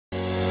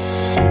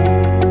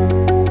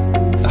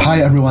Hi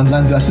everyone,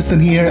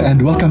 Asisten here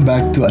and welcome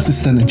back to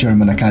Asisten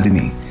German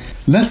Academy.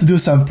 Let's do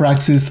some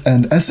Praxis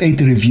and SAT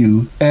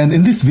review, and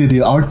in this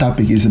video our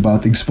topic is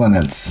about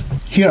exponents.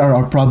 Here are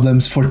our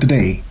problems for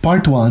today.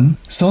 Part 1,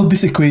 solve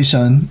this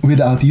equation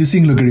without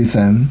using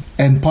logarithm,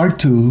 and Part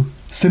 2,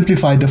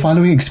 simplify the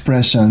following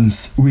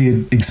expressions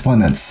with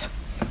exponents.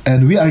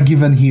 And we are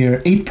given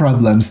here 8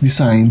 problems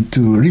designed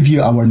to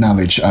review our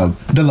knowledge of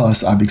the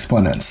laws of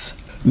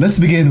exponents. Let's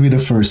begin with the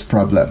first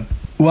problem.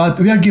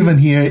 What we are given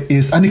here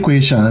is an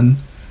equation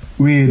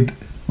with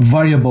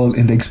variable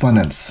in the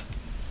exponents.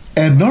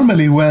 And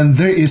normally when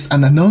there is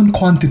an unknown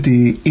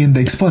quantity in the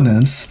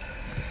exponents,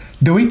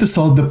 the way to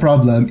solve the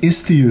problem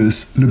is to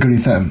use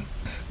logarithm.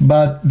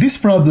 But this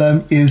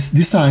problem is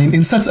designed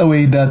in such a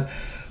way that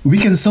we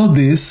can solve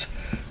this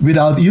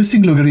without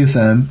using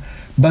logarithm,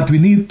 but we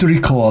need to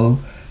recall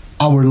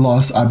our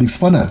laws of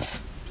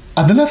exponents.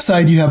 At the left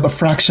side, you have a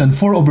fraction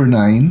 4 over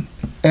 9,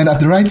 and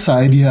at the right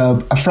side, you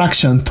have a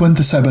fraction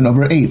 27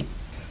 over 8.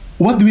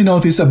 What do we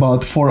notice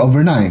about 4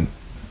 over 9?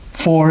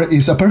 4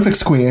 is a perfect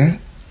square,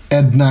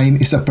 and 9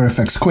 is a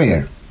perfect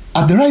square.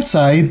 At the right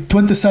side,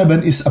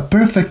 27 is a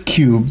perfect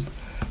cube,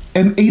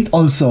 and 8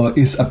 also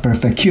is a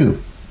perfect cube.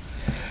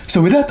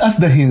 So with that as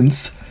the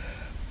hints,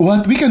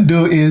 what we can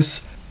do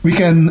is we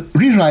can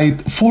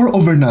rewrite 4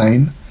 over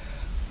 9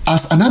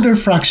 as another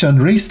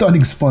fraction raised to an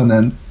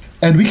exponent,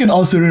 and we can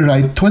also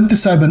rewrite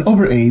 27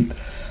 over 8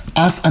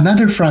 as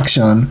another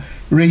fraction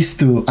raised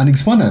to an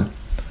exponent.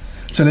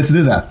 So let's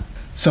do that.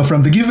 So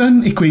from the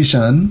given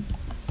equation,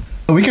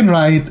 we can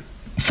write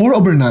 4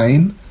 over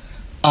 9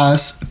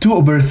 as 2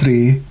 over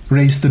 3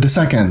 raised to the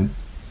second.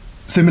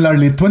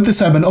 Similarly,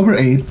 27 over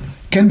 8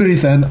 can be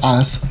written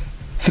as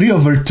 3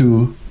 over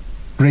 2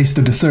 raised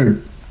to the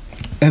third.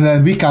 And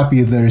then we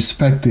copy the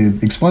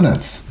respective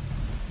exponents.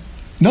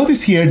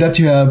 Notice here that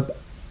you have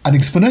an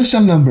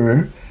exponential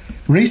number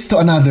raised to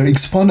another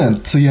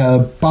exponent. So you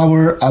have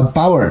power of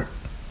power.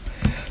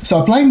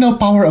 So applying now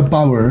power of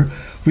power,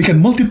 we can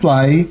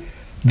multiply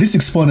this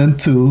exponent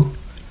 2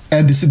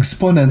 and this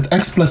exponent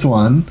x plus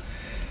 1.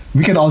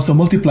 We can also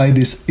multiply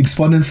this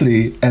exponent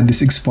 3 and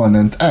this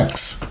exponent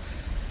x.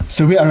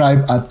 So we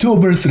arrive at 2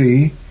 over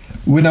 3.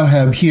 We now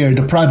have here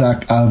the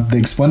product of the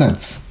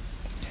exponents.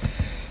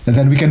 And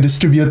then we can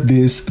distribute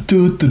this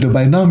 2 to the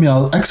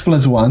binomial x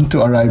plus 1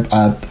 to arrive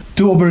at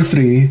 2 over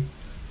 3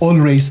 all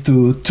raised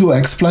to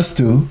 2x plus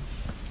 2.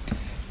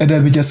 And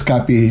then we just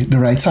copy the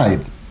right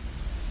side.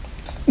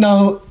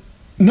 Now,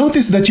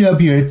 notice that you have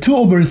here 2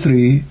 over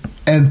 3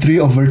 and 3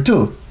 over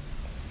 2.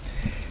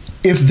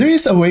 If there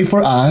is a way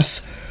for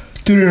us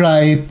to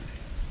rewrite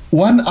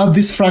one of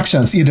these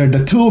fractions, either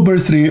the 2 over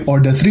 3 or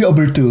the 3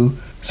 over 2,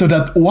 so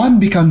that one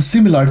becomes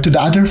similar to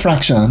the other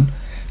fraction,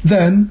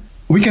 then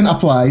we can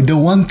apply the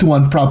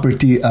one-to-one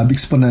property of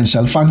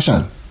exponential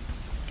function.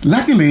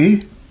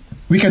 Luckily,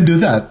 we can do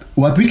that.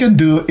 What we can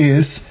do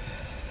is,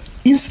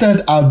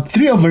 instead of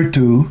 3 over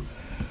 2,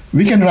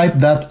 we can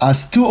write that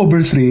as 2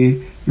 over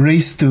 3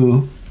 raised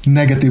to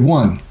negative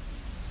 1.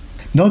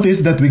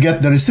 Notice that we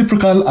get the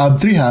reciprocal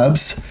of 3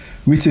 halves,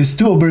 which is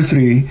 2 over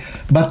 3,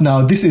 but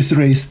now this is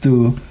raised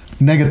to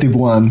negative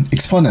 1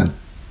 exponent.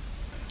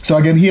 So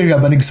again, here you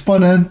have an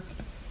exponent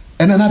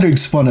and another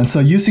exponent. So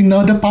using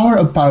now the power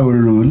of power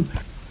rule,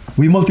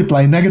 we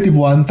multiply negative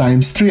 1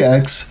 times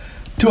 3x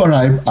to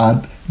arrive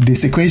at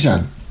this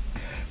equation.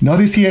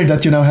 Notice here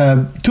that you now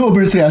have 2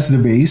 over 3 as the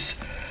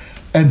base,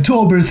 and 2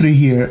 over 3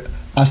 here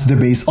as the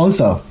base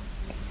also.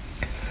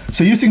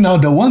 So using now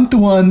the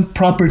one-to-one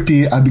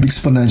property of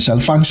exponential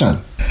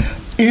function.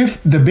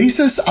 If the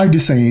bases are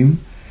the same,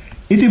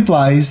 it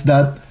implies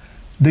that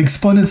the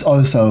exponents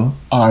also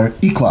are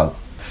equal.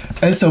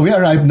 And so we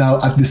arrive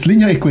now at this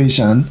linear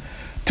equation,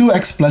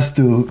 2x plus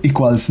 2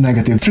 equals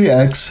negative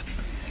 3x.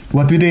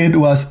 What we did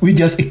was we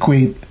just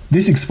equate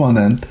this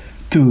exponent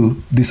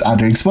to this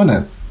other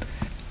exponent.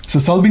 So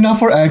solving now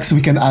for x,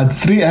 we can add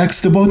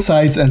 3x to both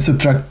sides and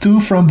subtract 2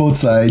 from both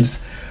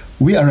sides.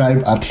 We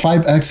arrive at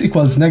 5x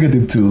equals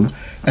negative 2,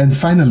 and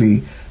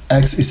finally,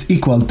 x is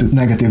equal to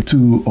negative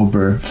 2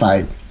 over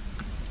 5.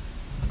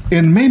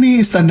 In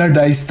many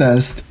standardized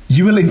tests,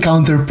 you will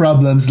encounter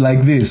problems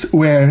like this,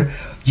 where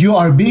you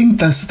are being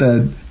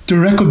tested to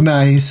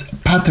recognize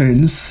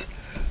patterns,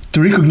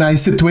 to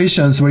recognize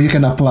situations where you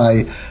can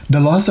apply the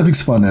laws of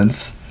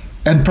exponents,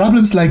 and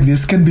problems like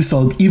this can be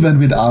solved even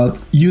without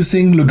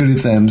using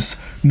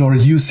logarithms nor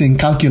using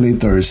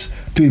calculators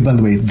to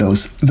evaluate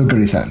those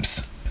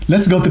logarithms.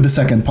 Let's go to the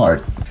second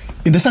part.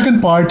 In the second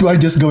part, we are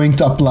just going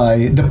to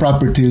apply the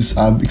properties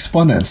of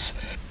exponents.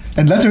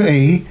 And letter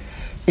A,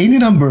 any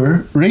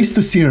number raised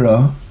to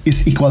 0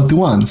 is equal to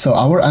 1. So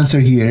our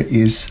answer here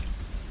is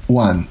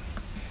 1.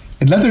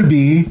 In letter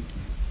B,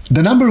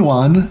 the number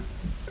 1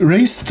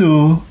 raised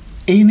to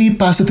any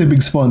positive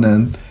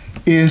exponent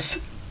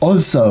is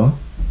also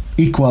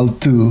equal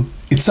to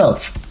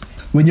itself.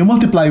 When you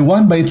multiply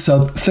 1 by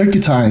itself 30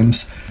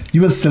 times,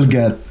 you will still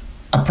get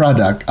a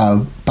product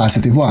of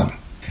positive 1.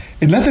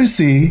 In letter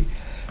C,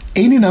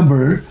 any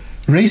number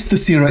raised to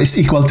 0 is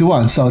equal to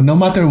 1. So no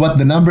matter what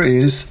the number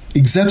is,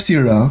 except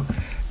 0,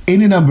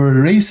 any number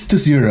raised to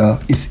 0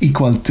 is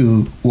equal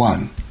to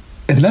 1.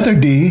 In letter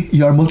D,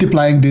 you are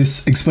multiplying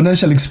this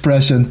exponential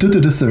expression 2 to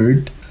the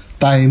third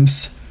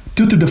times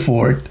 2 to the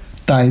fourth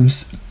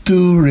times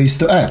 2 raised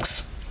to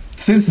x.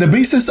 Since the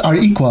bases are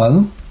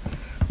equal,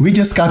 we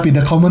just copy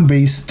the common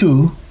base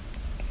 2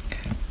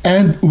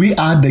 and we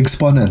add the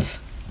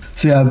exponents.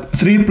 So you have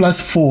 3 plus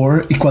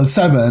 4 equals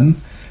 7.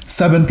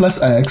 7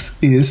 plus x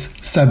is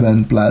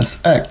 7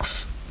 plus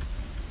x.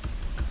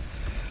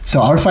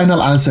 So our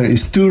final answer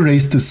is 2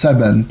 raised to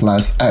 7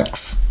 plus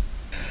x.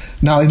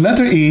 Now in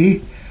letter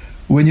E,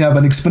 when you have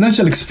an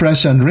exponential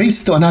expression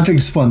raised to another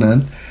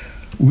exponent,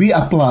 we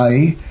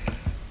apply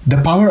the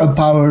power of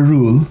power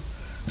rule.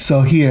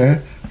 So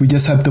here, we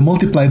just have to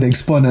multiply the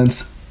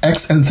exponents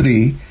x and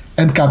 3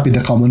 and copy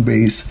the common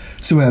base.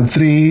 So we have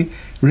 3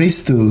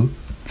 raised to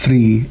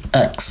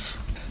 3x.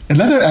 In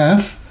letter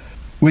F,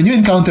 when you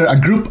encounter a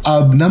group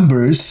of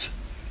numbers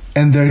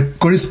and their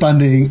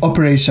corresponding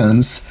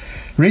operations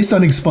raised to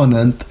an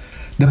exponent,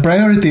 the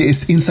priority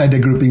is inside the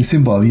grouping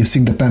symbol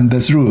using the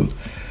PEMDAS rule.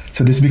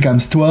 So this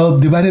becomes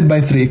 12 divided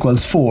by 3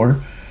 equals 4,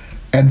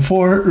 and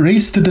 4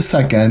 raised to the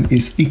second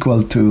is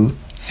equal to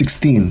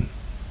 16.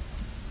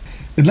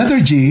 In letter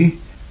G,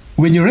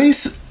 when you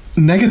raise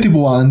negative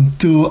 1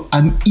 to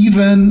an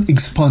even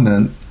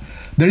exponent,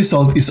 the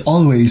result is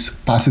always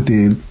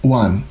positive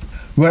 1.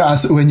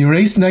 Whereas when you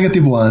raise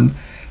negative 1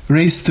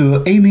 raised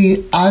to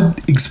any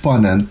odd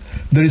exponent,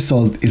 the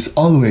result is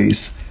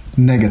always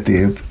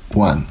negative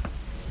 1.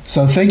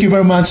 So thank you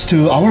very much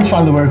to our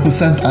follower who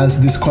sent us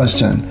this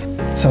question.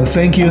 So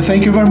thank you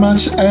very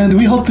much, and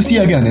we hope to see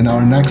you again in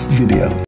our next video.